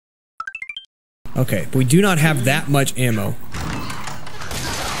Okay, but we do not have that much ammo.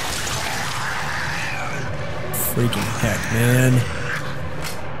 Freaking heck, man.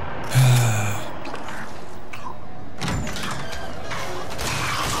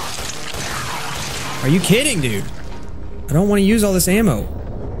 Are you kidding, dude? I don't want to use all this ammo.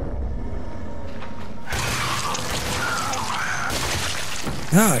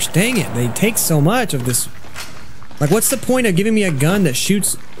 Gosh, dang it. They take so much of this. Like, what's the point of giving me a gun that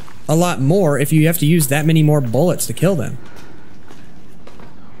shoots a lot more if you have to use that many more bullets to kill them?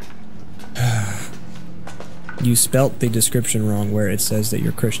 You spelt the description wrong where it says that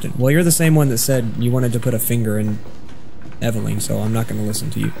you're Christian. Well, you're the same one that said you wanted to put a finger in Eveline, so I'm not going to listen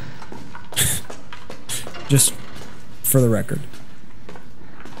to you. Just for the record.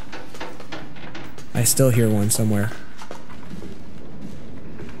 I still hear one somewhere.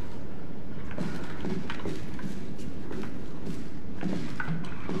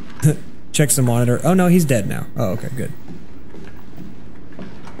 Checks the monitor. Oh no, he's dead now. Oh, okay, good.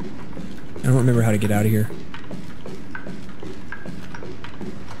 I don't remember how to get out of here.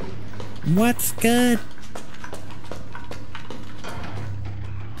 What's good?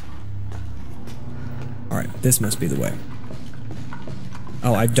 Alright, this must be the way.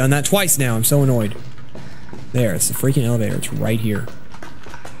 Oh, I've done that twice now. I'm so annoyed. There, it's the freaking elevator. It's right here.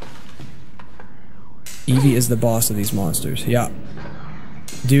 Evie is the boss of these monsters. Yeah.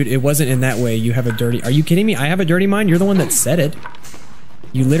 Dude, it wasn't in that way. You have a dirty... Are you kidding me? I have a dirty mind? You're the one that said it.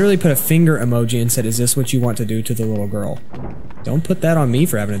 You literally put a finger emoji and said, is this what you want to do to the little girl? Don't put that on me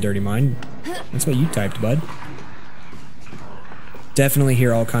for having a dirty mind. That's what you typed, bud. Definitely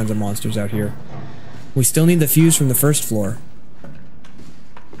hear all kinds of monsters out here. We still need the fuse from the first floor.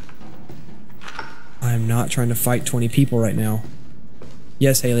 I'm not trying to fight 20 people right now.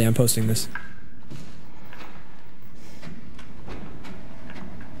 Yes, Haley, I'm posting this.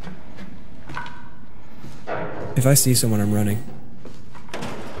 If I see someone, I'm running.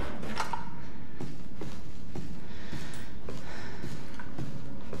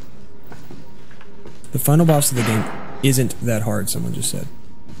 The final boss of the game isn't that hard, someone just said.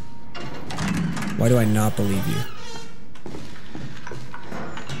 Why do I not believe you?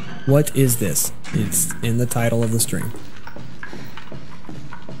 What is this? It's in the title of the stream.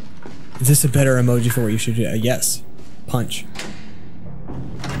 Is this a better emoji for what you should do? Yes. Punch.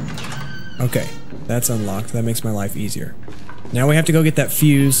 Okay. That's unlocked. That makes my life easier. Now we have to go get that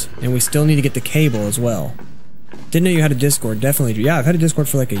fuse, and we still need to get the cable as well. Didn't know you had a Discord. Definitely do. Yeah, I've had a Discord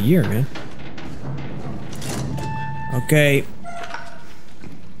for like a year, man. Okay.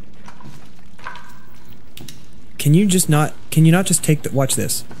 Can you not just take the... Watch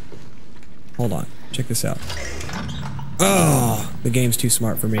this. Hold on. Check this out. Oh, the game's too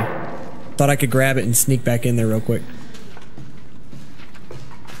smart for me. Thought I could grab it and sneak back in there real quick.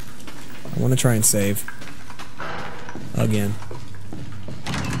 I want to try and save. Again.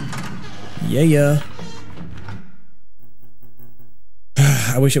 Yeah.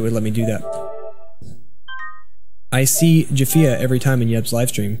 I wish it would let me do that. I see Jafia every time in Yeb's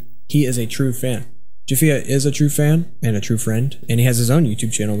livestream. He is a true fan. Jafia is a true fan and a true friend, and he has his own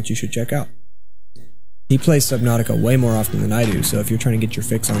YouTube channel, which you should check out. He plays Subnautica way more often than I do, so if you're trying to get your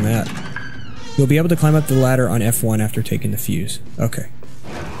fix on that, you'll be able to climb up the ladder on F1 after taking the fuse. Okay.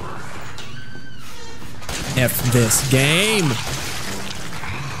 F this game!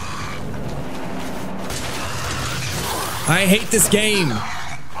 I hate this game!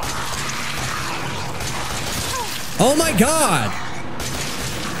 Oh my god!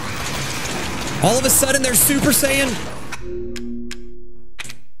 All of a sudden they're Super Saiyan?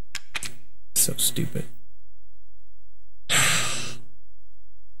 So stupid.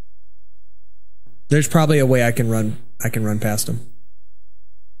 There's probably a way I can run past them.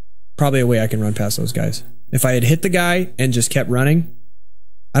 Probably a way I can run past those guys. If I had hit the guy and just kept running,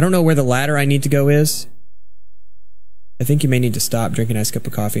 I don't know where the ladder I need to go is. I think you may need to stop, drink a nice cup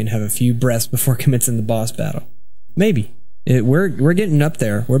of coffee, and have a few breaths before commencing the boss battle. Maybe. We're getting up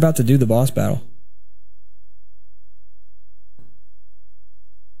there. We're about to do the boss battle.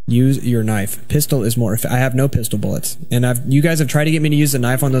 Use your knife. Pistol is more I have no pistol bullets. And you guys have tried to get me to use the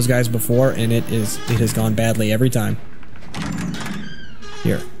knife on those guys before, and it has gone badly every time.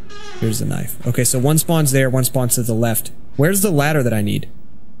 Here's the knife. Okay, so one spawns there, one spawns to the left. Where's the ladder that I need?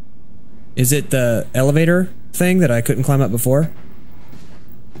 Is it the elevator thing that I couldn't climb up before?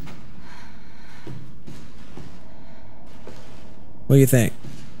 What do you think?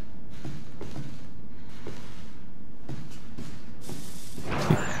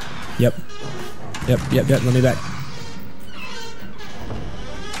 Yep. Let me back.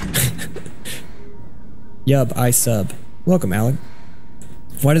 Yub, I sub. Welcome, Alec.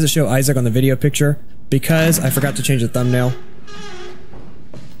 Why does it show Isaac on the video picture? Because I forgot to change the thumbnail.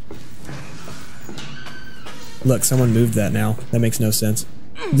 Look, someone moved that now. That makes no sense.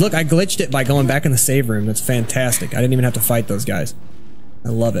 Look, I glitched it by going back in the save room. That's fantastic. I didn't even have to fight those guys. I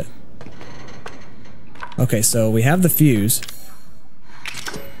love it. Okay, so we have the fuse.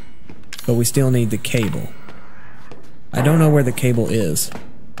 But we still need the cable. I don't know where the cable is.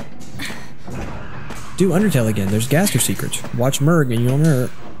 Do Undertale again. There's Gaster secrets. Watch Merg and you'll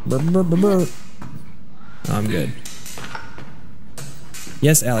nerd. I'm good.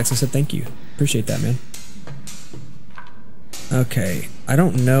 Yes, Alex, I said thank you. Appreciate that, man. Okay, I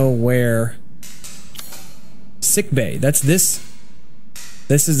don't know where... Sick bay. That's this.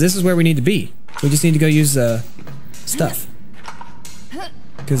 This is where we need to be. We just need to go use stuff.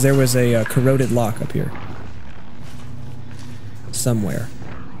 Because there was a corroded lock up here. Somewhere.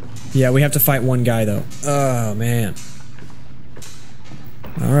 Yeah, we have to fight one guy though. Oh man.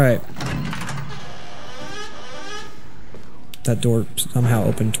 Alright. That door somehow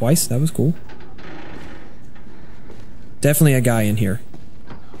opened twice. That was cool. Definitely a guy in here.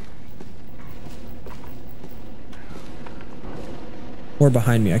 Or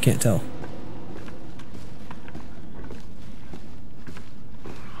behind me, I can't tell.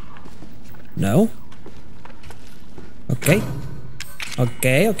 No? Okay.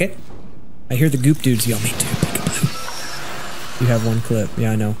 Okay. I hear the goop dudes yell me too. You have one clip.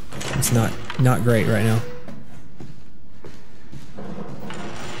 Yeah, I know. It's not great right now.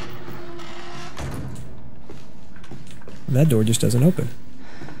 That door just doesn't open.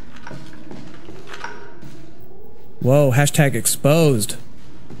 Whoa, hashtag exposed.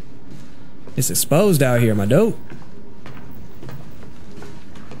 It's exposed out here, my dope.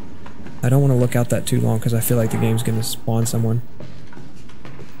 I don't want to look out that too long because I feel like the game's going to spawn someone.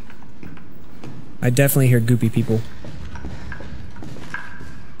 I definitely hear goopy people.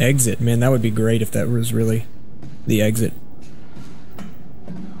 Exit. Man, that would be great if that was really the exit.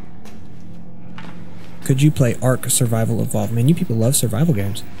 Could you play Ark Survival Evolved? Man, you people love survival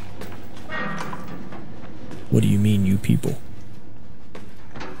games. What do you mean, you people?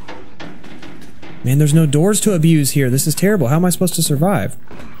 Man, there's no doors to abuse here. This is terrible. How am I supposed to survive?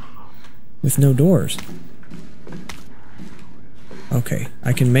 With no doors. Okay,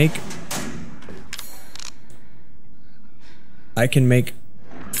 I can make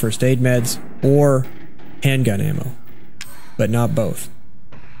first aid meds or handgun ammo, but not both.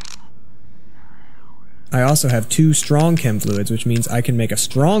 I also have 2 strong chem fluids, which means I can make a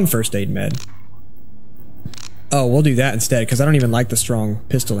strong first aid med. Oh, we'll do that instead, because I don't even like the strong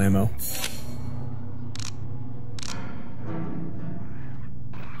pistol ammo.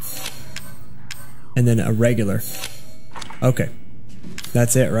 And then a regular. Okay.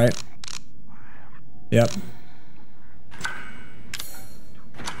 That's it, right? Yep.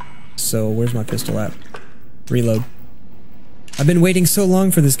 So, where's my pistol at? Reload. I've been waiting so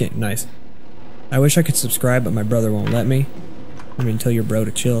long for this game. Nice. I wish I could subscribe, but my brother won't let me. I mean, tell your bro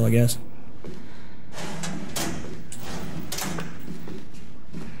to chill, I guess.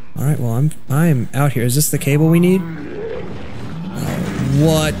 Alright, well, I'm out here. Is this the cable we need?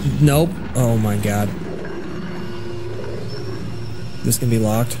 What? Nope. Oh my god. This can be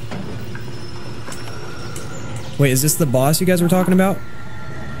locked. Wait, is this the boss you guys were talking about?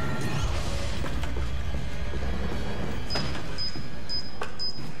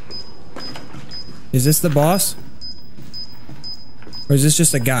 Is this the boss? Or is this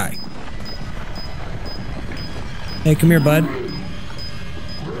just a guy? Hey, come here, bud.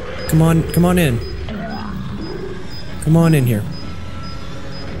 Come on in. Come on in here.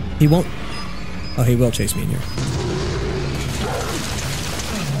 He won't... Oh, he will chase me in here.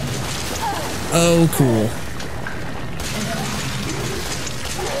 Oh, cool.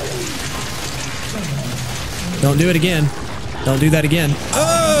 Don't do it again. Don't do that again.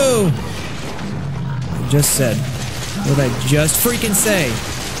 Oh! I just said. What did I just freaking say?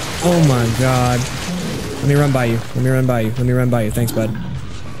 Oh my god. Let me run by you. Let me run by you. Let me run by you. Thanks, bud.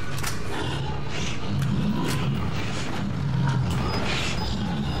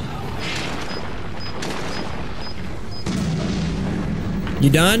 You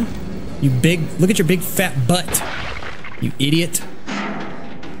done? You big... Look at your big fat butt. You idiot.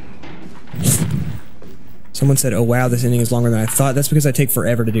 Someone said, oh wow, this ending is longer than I thought. That's because I take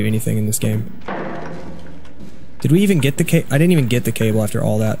forever to do anything in this game. Did we even get the cable? I didn't even get the cable after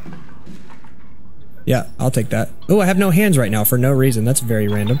all that. Yeah, I'll take that. Oh, I have no hands right now for no reason. That's very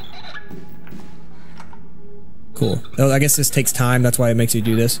random. Cool. Oh, I guess this takes time. That's why it makes you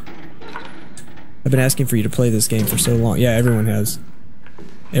do this. I've been asking for you to play this game for so long. Yeah, everyone has.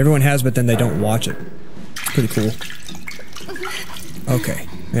 Everyone has, but then they don't watch it. It's pretty cool. Okay.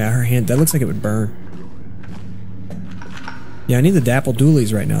 Yeah, her hand, that looks like it would burn. Yeah, I need the dapple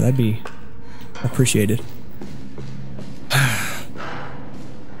doolies right now. That'd be appreciated.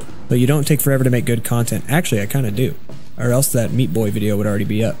 But you don't take forever to make good content. Actually, I kind of do. Or else that Meat Boy video would already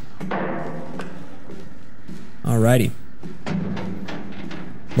be up. Alrighty.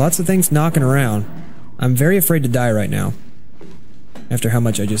 Lots of things knocking around. I'm very afraid to die right now. After how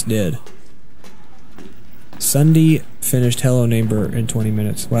much I just did. Sunday finished Hello Neighbor in 20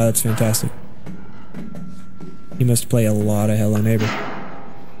 minutes. Wow, that's fantastic. He must play a lot of Hello Neighbor.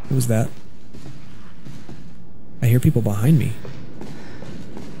 What was that? I hear people behind me.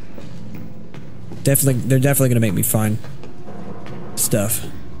 Definitely, they're definitely gonna make me find stuff.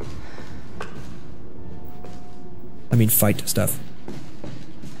 I mean, fight stuff.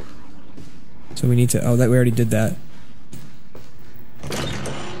 So we need to. Oh, that we already did that.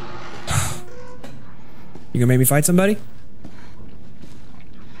 You gonna make me fight somebody?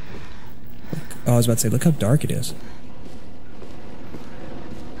 Oh, I was about to say, look how dark it is.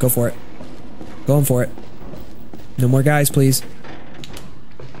 Go for it. Going for it. No more guys, please.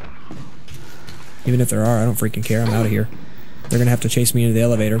 Even if there are, I don't freaking care. I'm out of here. They're gonna have to chase me into the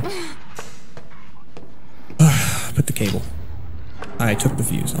elevator. Put the cable. I took the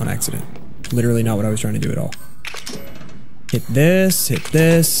fuse on accident. Literally not what I was trying to do at all. Hit this,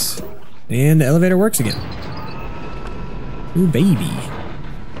 and the elevator works again. Ooh, baby.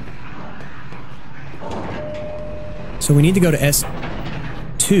 So we need to go to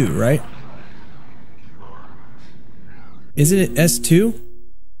S2, right? Isn't it S2?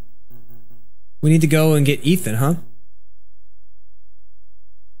 We need to go and get Ethan, huh?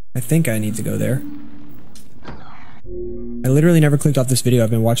 I think I need to go there. I literally never clicked off this video. I've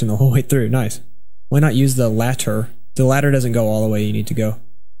been watching the whole way through. Nice. Why not use the ladder? The ladder doesn't go all the way you need to go.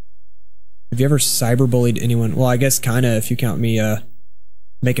 Have you ever cyberbullied anyone? Well, I guess kind of if you count me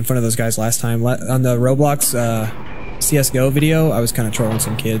making fun of those guys last time. On the Roblox CSGO video, I was kind of trolling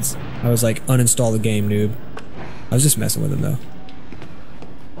some kids. I was like, uninstall the game, noob. I was just messing with them, though.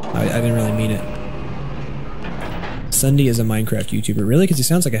 I didn't really mean it. Sunday is a Minecraft YouTuber. Really? Because he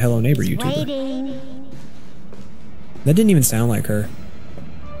sounds like a Hello Neighbor YouTuber. Waiting. That didn't even sound like her.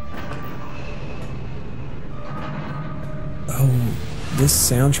 Oh, this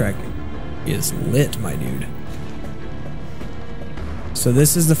soundtrack is lit, my dude. So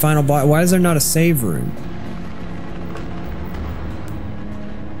this is the final boss. Why is there not a save room?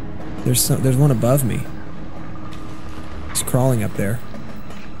 There's one above me. He's crawling up there.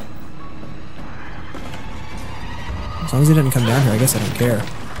 As long as he doesn't come down here, I guess I don't care.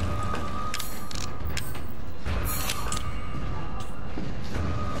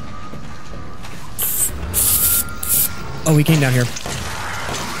 Oh, he came down here.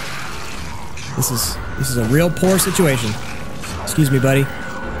 This is a real poor situation. Excuse me, buddy.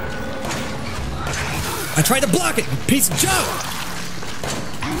 I tried to block it, you piece of junk!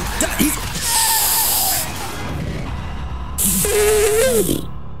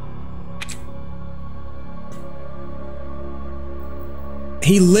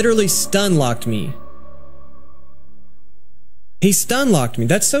 He literally stun locked me. He stun locked me.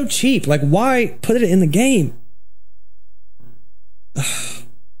 That's so cheap. Like, why put it in the game?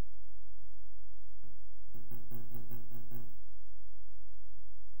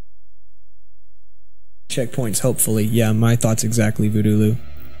 Checkpoints, hopefully. Yeah, my thoughts exactly, Voodoo.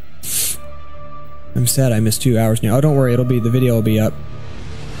 I'm sad I missed 2 hours now. Oh, don't worry, the video will be up.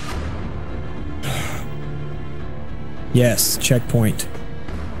 Yes, checkpoint.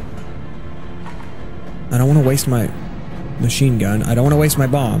 I don't want to waste my machine gun. I don't want to waste my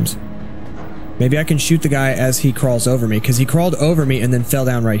bombs. Maybe I can shoot the guy as he crawls over me, because he crawled over me and then fell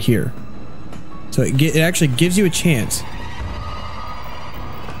down right here. So it actually gives you a chance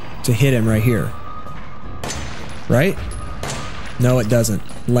to hit him right here. Right? No, it doesn't.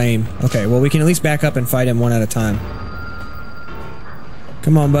 Lame. Okay, well, we can at least back up and fight him one at a time.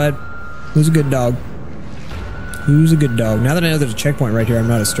 Come on, bud. Who's a good dog? Who's a good dog? Now that I know there's a checkpoint right here, I'm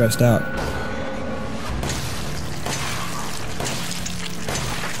not as stressed out.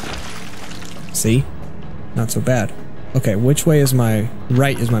 See? Not so bad. Okay, which way is my...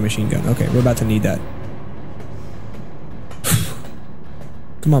 Right is my machine gun. Okay, we're about to need that.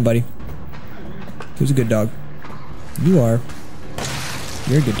 Come on, buddy. Who's a good dog? You are.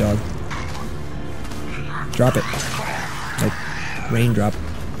 You're a good dog. Drop it. Like, raindrop.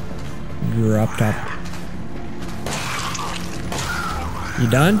 Drop top. You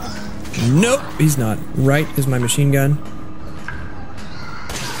done? Nope, he's not. Right is my machine gun.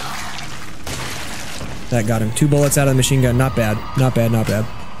 That got him. 2 bullets out of the machine gun. Not bad. Not bad, not bad.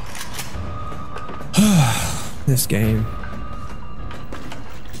 This game.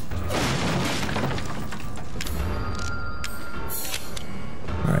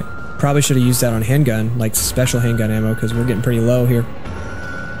 Probably should have used that on handgun, like special handgun ammo, because we're getting pretty low here.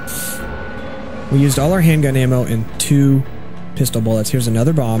 We used all our handgun ammo and 2 pistol bullets. Here's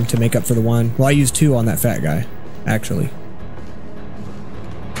another bomb to make up for the one. Well, I used 2 on that fat guy, actually.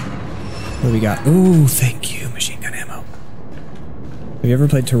 What do we got? Ooh, thank you, machine gun ammo. Have you ever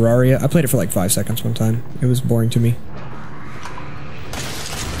played Terraria? I played it for like 5 seconds one time. It was boring to me.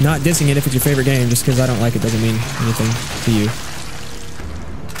 Not dissing it if it's your favorite game, just because I don't like it doesn't mean anything to you.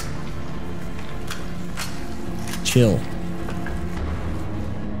 Chill.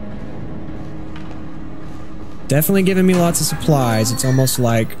 Definitely giving me lots of supplies. It's almost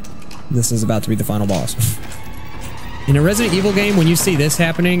like this is about to be the final boss. In a Resident Evil game, when you see this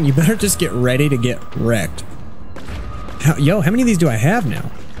happening, you better just get ready to get wrecked. How many of these do I have now?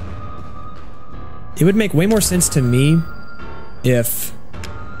 It would make way more sense to me if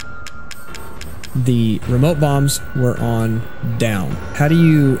the remote bombs were on down. How do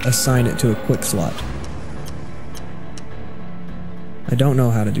you assign it to a quick slot? I don't know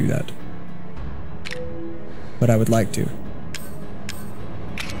how to do that, but I would like to.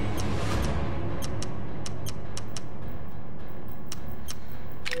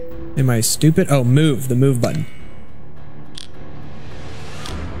 Am I stupid? Oh, move, the move button.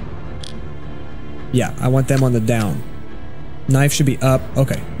 Yeah, I want them on the down. Knife should be up.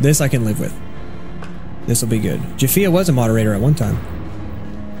 Okay, this I can live with. This will be good. Jafia was a moderator at one time.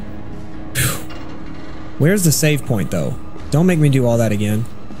 Whew. Where's the save point, though? Don't make me do all that again.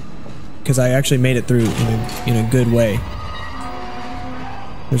 Because I actually made it through in a good way.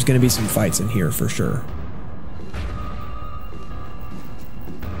 There's going to be some fights in here for sure.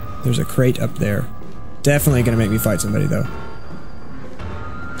 There's a crate up there. Definitely going to make me fight somebody, though.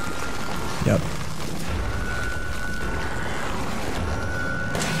 Yep.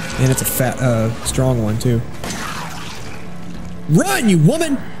 And it's a fat, strong one, too. Run, you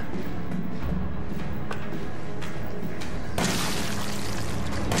woman!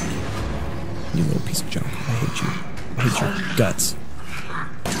 You little piece of junk. I hate you. I hate your guts.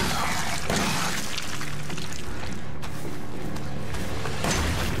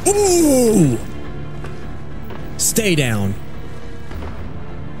 Ooh! Stay down.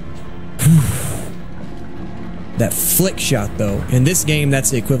 That flick shot, though. In this game, that's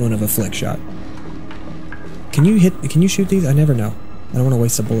the equivalent of a flick shot. Can you shoot these? I never know. I don't want to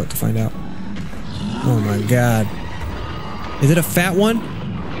waste a bullet to find out. Oh my god. Is it a fat one?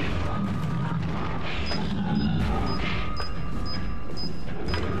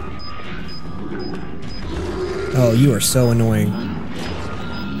 Oh, you are so annoying.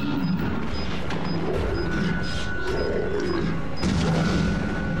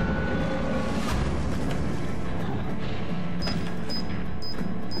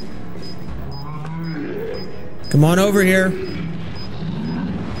 Come on over here.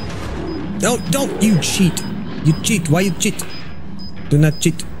 No, don't. You cheat. You cheat. Why you cheat? Do not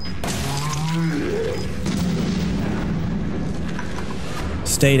cheat.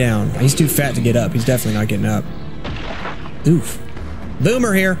 Stay down. He's too fat to get up. He's definitely not getting up. Oof.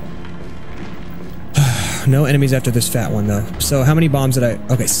 Boomer here. No enemies after this fat one, though. So how many bombs did I...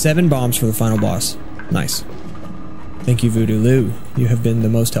 Okay, 7 bombs for the final boss. Nice. Thank you, Voodoo Lou. You have been the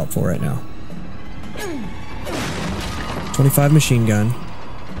most helpful right now. 25 machine gun.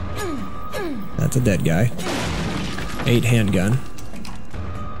 That's a dead guy. 8 handgun.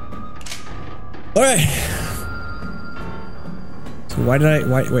 Alright. So why did I...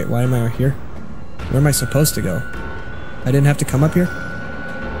 Wait, why am I here? Where am I supposed to go? I didn't have to come up here?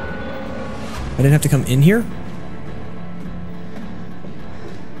 I didn't have to come in here?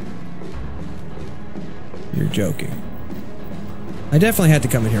 You're joking. I definitely had to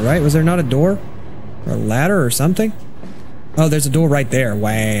come in here, right? Was there not a door? Or a ladder or something? Oh, there's a door right there.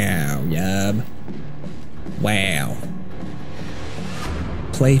 Wow, yub. Wow.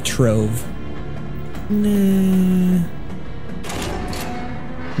 Play trove. Nah.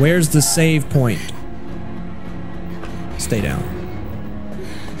 Where's the save point? Stay down.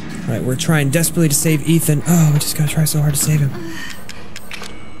 Alright, we're trying desperately to save Ethan. Oh, we just gotta try so hard to save him.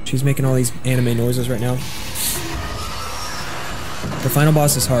 She's making all these anime noises right now. The final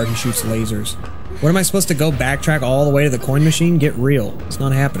boss is hard. He shoots lasers. What am I supposed to go backtrack all the way to the coin machine? Get real. It's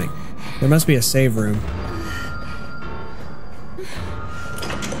not happening. There must be a save room.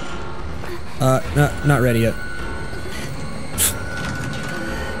 Not ready yet.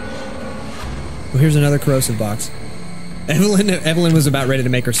 Well, here's another corrosive box. Eveline was about ready to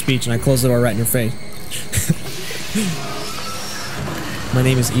make her speech, and I closed the door right in her face. My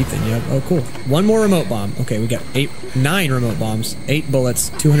name is Ethan. Yep. Oh, cool. 1 more remote bomb. Okay, we got 9 remote bombs, 8 bullets,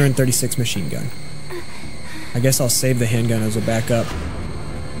 236 machine gun. I guess I'll save the handgun as a backup.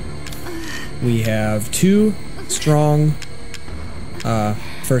 We have 2 strong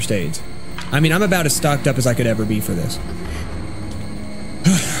first aids. I mean, I'm about as stocked up as I could ever be for this.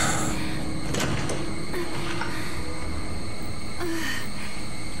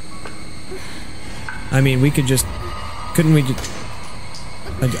 I mean, we could just... Couldn't we just...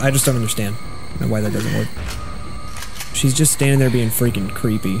 I just don't understand why that doesn't work. She's just standing there being freaking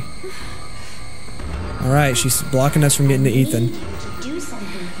creepy. Alright, she's blocking us from getting to Ethan.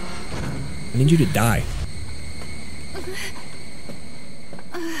 I need you to die.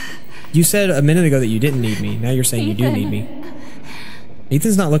 You said a minute ago that you didn't need me. Now you're saying you do need me.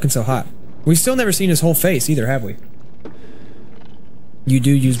 Ethan's not looking so hot. We've still never seen his whole face either, have we? You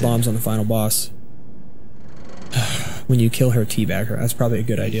do use bombs on the final boss. When you kill her, teabag her. That's probably a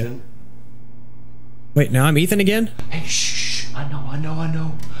good idea. Wait, now I'm Ethan again? Hey, shh. I know.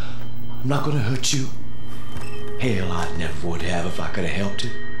 I'm not gonna hurt you. Hell, I never would have if I could have helped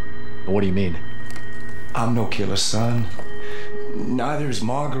it. What do you mean? I'm no killer, son. Neither is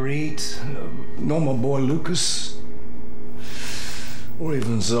Marguerite, nor my boy Lucas, or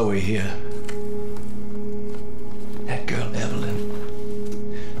even Zoe here. That girl,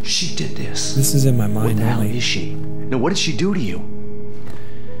 Eveline, she did this. This is in my mind. What the hell only. is she? No, what did she do to you?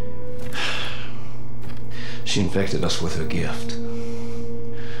 She infected us with her gift.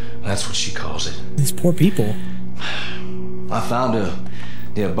 That's what she calls it. These poor people. I found her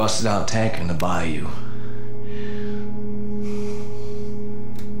near a busted out tank in the bayou.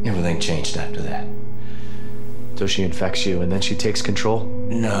 Everything changed after that. So she infects you and then she takes control?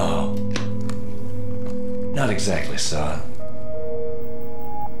 No. Not exactly, son.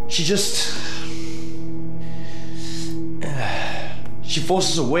 She just... she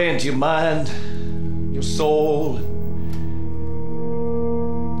forces her way into your mind, your soul.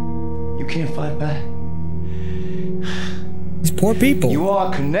 You can't fight back. These poor people. You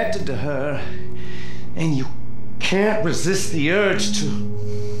are connected to her, and you can't resist the urge to...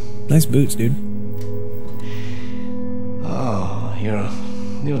 Nice boots, dude. Oh, you're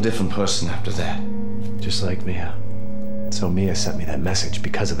a different person after that. Just like Mia. So Mia sent me that message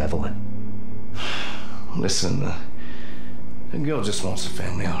because of Eveline. Listen, the girl just wants a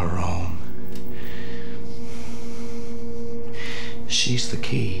family of her own. She's the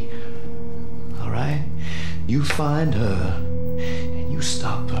key. All right? You find her, and you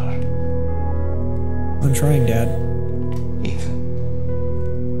stop her. I'm trying, Dad. Ethan.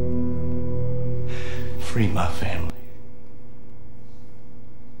 Free my family.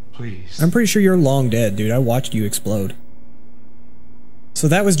 Please. I'm pretty sure you're long dead, dude. I watched you explode. So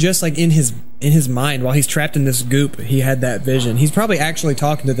that was just like in his mind while he's trapped in this goop. He had that vision. He's probably actually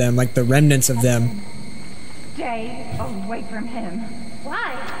talking to them, like the remnants of them. Stay away from him.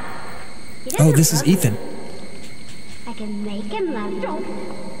 Why? Oh, this is Ethan. I can make him love you.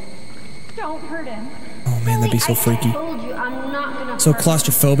 Don't hurt him. Oh man, that'd be so freaky. I told you I'm not gonna So hurt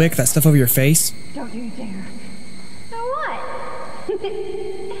claustrophobic, that stuff over your face. Don't you dare. So what?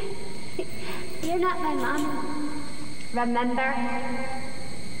 You're not my mama. Remember?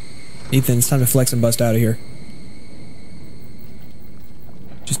 Ethan, it's time to flex and bust out of here.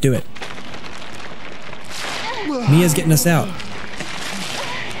 Just do it. Mia's getting us out.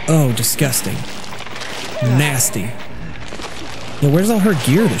 Oh, disgusting. Nasty. Yeah, where's all her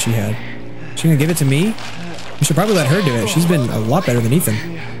gear that she had? She gonna give it to me? We should probably let her do it. She's been a lot better than Ethan.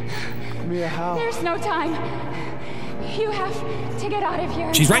 Mia, how? There's no time. You have to get out of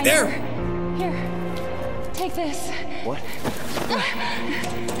here. She's right there! Here. Take this. What?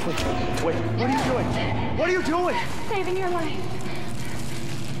 Wait, what are you doing? What are you doing? Saving your life.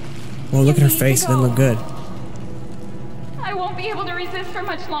 Well, look at her face. It didn't look good. I won't be able to resist for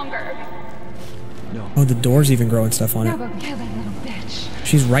much longer. No. Oh, the door's even growing stuff on Now it. go kill that little bitch.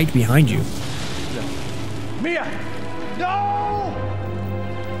 She's right behind you. Mia! No!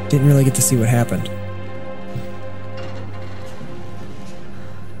 Didn't really get to see what happened.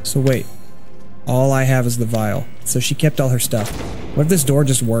 So wait. All I have is the vial. So she kept all her stuff. What if this door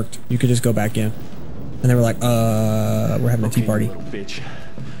just worked? You could just go back in. And they were like, we're having a tea party. You little bitch.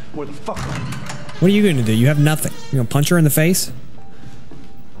 Where the fuck are you? What are you going to do? You have nothing. You're going to punch her in the face?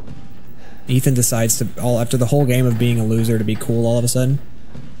 Ethan decides to, all after the whole game of being a loser, to be cool all of a sudden.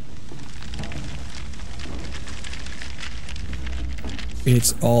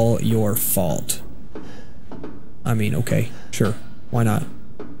 It's all your fault. I mean, okay, sure. Why not?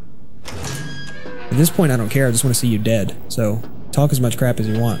 At this point, I don't care. I just want to see you dead. So, talk as much crap as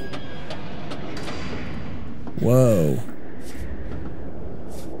you want. Whoa.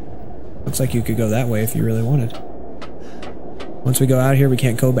 Looks like you could go that way if you really wanted. Once we go out here, we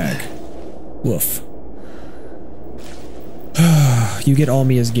can't go back. Woof. You get all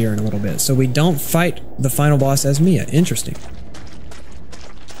Mia's gear in a little bit. So we don't fight the final boss as Mia. Interesting.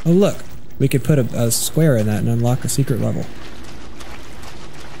 Oh, look. We could put a square in that and unlock a secret level.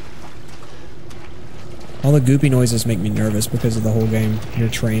 All the goopy noises make me nervous because of the whole game. You're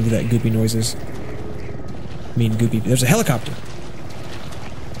trained that goopy noises mean goopy. There's a helicopter.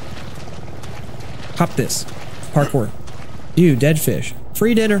 Hop this. Parkour. Ew, dead fish.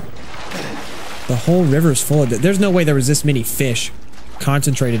 Free dinner. The whole river's full of... There's no way there was this many fish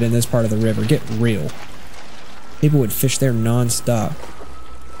concentrated in this part of the river. Get real. People would fish there non-stop.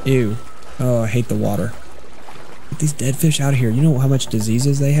 Ew. Oh, I hate the water. Get these dead fish out of here. You know how much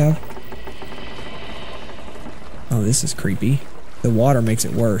diseases they have? Oh, this is creepy. The water makes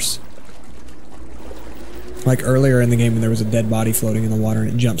it worse. Like earlier in the game when there was a dead body floating in the water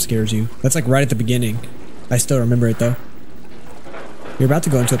and it jump scares you. That's like right at the beginning. I still remember it though. You're about to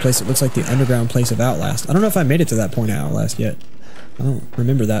go into a place that looks like the underground place of Outlast. I don't know if I made it to that point of Outlast yet. I don't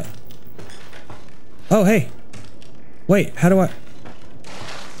remember that. Oh, hey. Wait, how do I...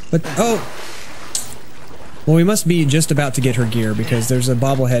 But, oh! Well, we must be just about to get her gear because there's a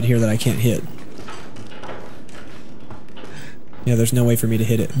bobblehead here that I can't hit. Yeah, there's no way for me to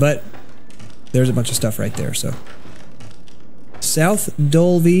hit it, but there's a bunch of stuff right there, so. South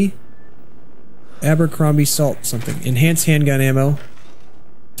Dolby Abercrombie Salt something. Enhanced handgun ammo.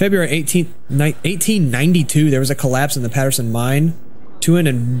 February 18th, 1892, there was a collapse in the Patterson mine. Tuin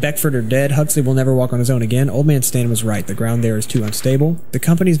and Beckford are dead. Huxley will never walk on his own again. Old man Stan was right. The ground there is too unstable. The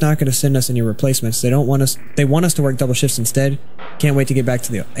company's not going to send us any replacements. They don't want us. They want us to work double shifts instead. Can't wait to get back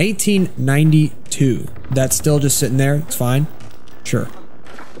to the 1892. That's still just sitting there. It's fine. Sure.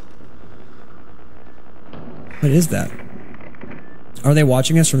 What is that? Are they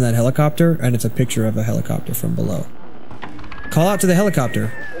watching us from that helicopter? And it's a picture of a helicopter from below. Call out to the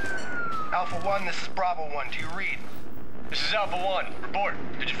helicopter. Alpha 1, this is Bravo 1. Do you read? This is Alpha 1. Report.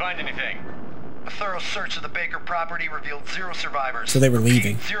 Did you find anything? A thorough search of the Baker property revealed 0 survivors. So they were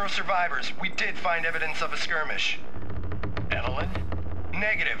leaving. 0 survivors. We did find evidence of a skirmish. Evelyn?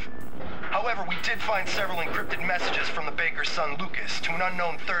 Negative. However, we did find several encrypted messages from the Baker's son Lucas to an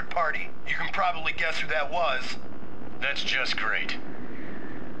unknown third party. You can probably guess who that was. That's just great.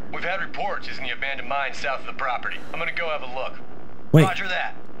 We've had reports in the abandoned mine south of the property. I'm gonna go have a look. Wait. Roger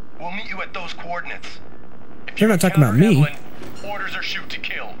that. We'll meet you at those coordinates. If They're not talking about me. Evelyn, orders are shoot to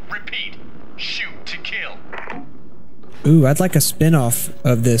kill. Repeat, shoot to kill. Ooh, I'd like a spin-off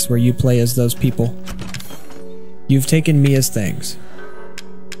of this where you play as those people. You've taken Mia's things.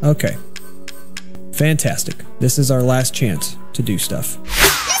 Okay. Fantastic. This is our last chance to do stuff.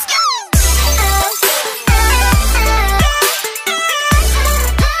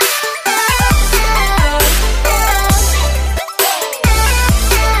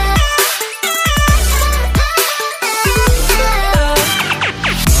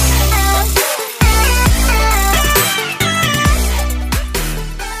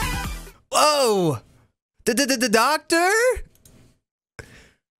 Whoa! The doctor?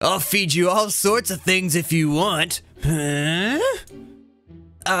 I'll feed you all sorts of things if you want. Huh?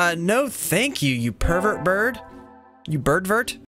 No thank you, you pervert bird. You birdvert?